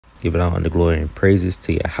Give it all under glory and praises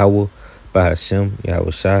to Yahweh, by Hashem,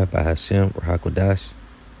 Yahweh Shai, by Hashem, Rahakodash.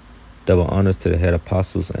 Double honors to the head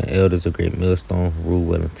apostles and elders of Great Millstone who rule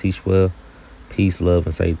well and teach well. Peace, love,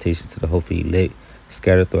 and salutations to the hopeful elect,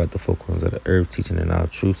 scattered throughout the four corners of the earth, teaching in all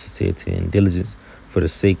truth, sincerity, and diligence for the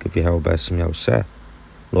sake of Yahweh by Hashem, Yahweh Shai.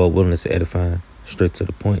 Lord, willingness to edifying, straight to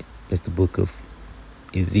the point. It's the book of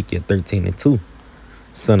Ezekiel 13:2.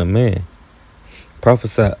 Son of man,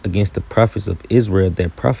 prophesy against the prophets of Israel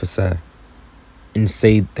that prophesy, and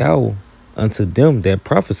say thou unto them that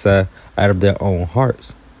prophesy out of their own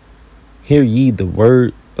hearts. Hear ye the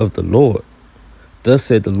word of the Lord. Thus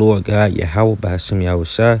said the Lord God, Yahweh by Hashem Yahweh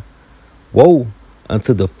Shai. Woe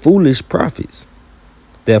unto the foolish prophets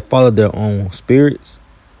that follow their own spirits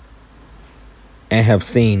and have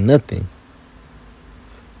seen nothing.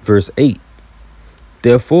 Verse 8.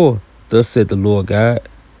 Therefore, thus said the Lord God,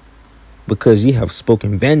 because ye have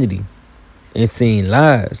spoken vanity and seen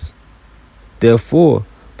lies. Therefore,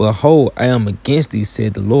 behold, I am against thee,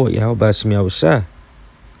 said the Lord, Yahweh by Hashem Yahweh Shai.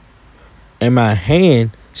 And my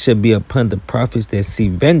hand shall be upon the prophets that see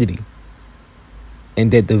vanity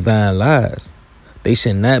and that divine lies. They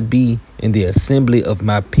shall not be in the assembly of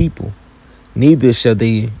my people, neither shall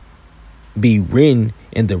they be written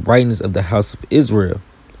in the writings of the house of Israel.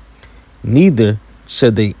 Neither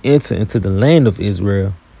shall they enter into the land of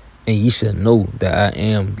Israel, and ye shall know that I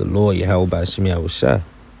am the Lord Yahweh by Hashem Yahweh Shai.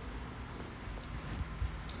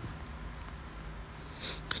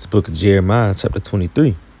 It's the book of Jeremiah, chapter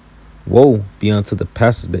 23. Woe be unto the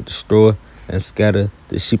pastors that destroy and scatter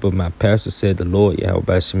the sheep of my pasture, said the Lord Yahweh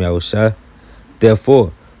by Hashem Yahweh Shai.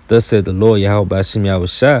 Therefore, thus said the Lord Yahweh by Hashem Yahweh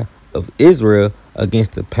Shai of Israel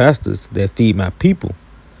against the pastors that feed my people.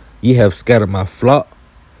 Ye have scattered my flock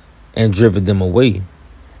and driven them away,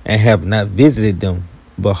 and have not visited them.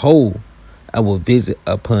 Behold, I will visit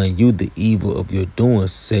upon you the evil of your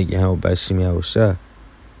doings, said Yahweh by Hashem Yahweh Shai.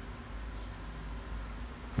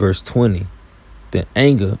 Verse 20. The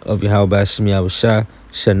anger of Yahweh by Hashem Yahweh Shai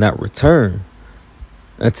shall not return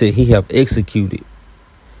until he have executed,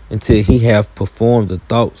 until he have performed the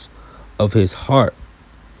thoughts of his heart.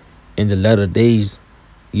 In the latter days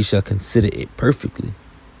ye shall consider it perfectly.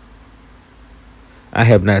 I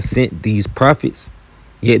have not sent these prophets,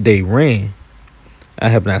 yet they ran. I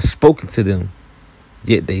have not spoken to them,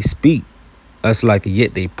 yet they speak. Us like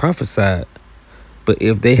yet they prophesied. But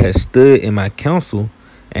if they had stood in my counsel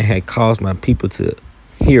and had caused my people to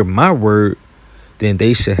hear my word, then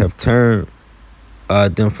they should have turned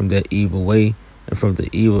them from their evil way and from the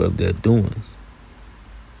evil of their doings.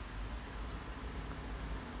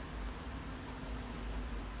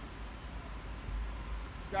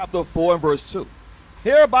 Chapter 4 and verse 2.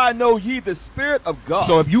 Hereby know ye the Spirit of God.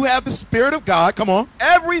 So if you have the Spirit of God, come on.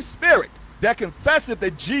 Every spirit that confesseth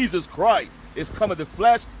that Jesus Christ is come in the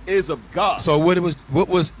flesh is of God. So what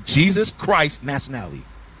was Jesus Christ's nationality?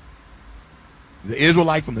 The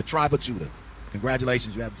Israelite from the tribe of Judah.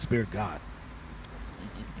 Congratulations, you have the Spirit of God.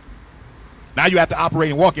 Now you have to operate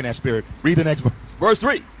and walk in that Spirit. Read the next verse. Verse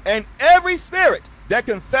 3. And every spirit that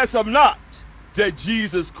confesseth not that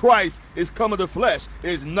Jesus Christ is come in the flesh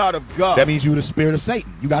is not of God. That means you're the spirit of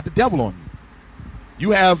Satan. You got the devil on you.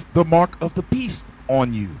 You have the mark of the beast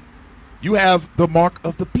on you. You have the mark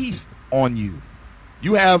of the beast on you.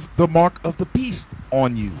 You have the mark of the beast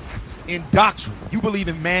on you. In doctrine, you believe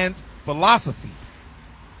in man's philosophy.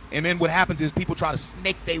 And then what happens is people try to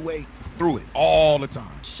snake their way through it all the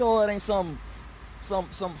time. Sure, it ain't some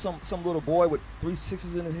little boy with 3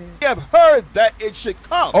 6s in his head. You have heard that it should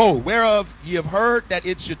come. Oh, whereof ye have heard that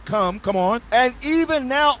it should come. Come on. And even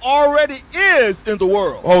now already is in the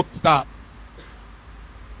world. Oh, stop.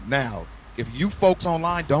 Now, if you folks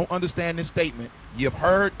online don't understand this statement, ye have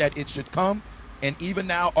heard that it should come, and even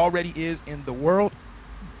now already is in the world.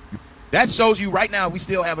 That shows you right now we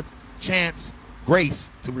still have a chance,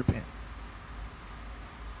 grace to repent.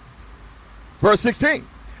 Verse 16.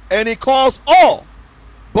 And he calls all,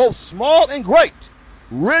 both small and great,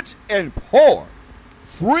 rich and poor,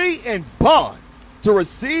 free and bond, to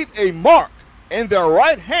receive a mark in their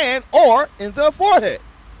right hand or in their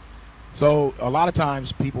foreheads. So a lot of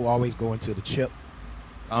times people always go into the chip.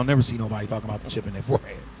 I'll never see nobody talking about the chip in their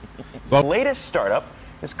foreheads. So the latest startup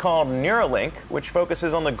is called Neuralink, which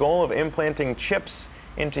focuses on the goal of implanting chips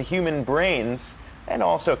into human brains and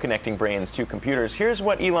also connecting brains to computers. Here's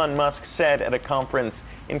what Elon Musk said at a conference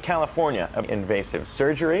in California of invasive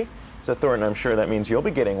surgery. So Thornton, I'm sure that means you'll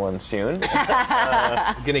be getting one soon.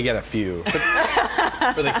 I'm gonna get a few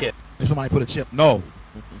for the kid. If somebody put a chip, no.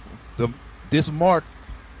 This mark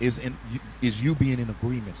is you being in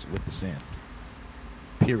agreements with the sin.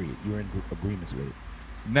 Period. You're in agreements with it.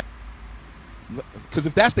 Now, Because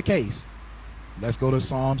if that's the case, let's go to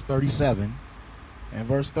Psalms 37 and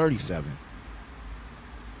verse 37.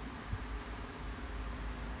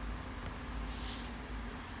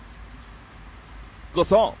 The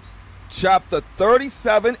Psalms, chapter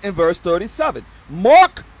 37 and verse 37.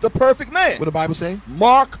 Mark the perfect man. What the Bible say?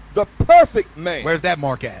 Mark the perfect man. Where's that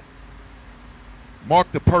mark at?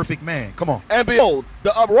 Mark the perfect man. Come on. And behold,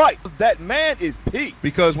 the upright. That man is peace.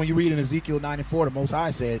 Because when you read in Ezekiel 94, the Most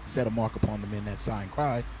High set a mark upon the men that sigh and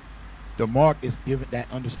cry. The mark is given that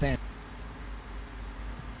understanding.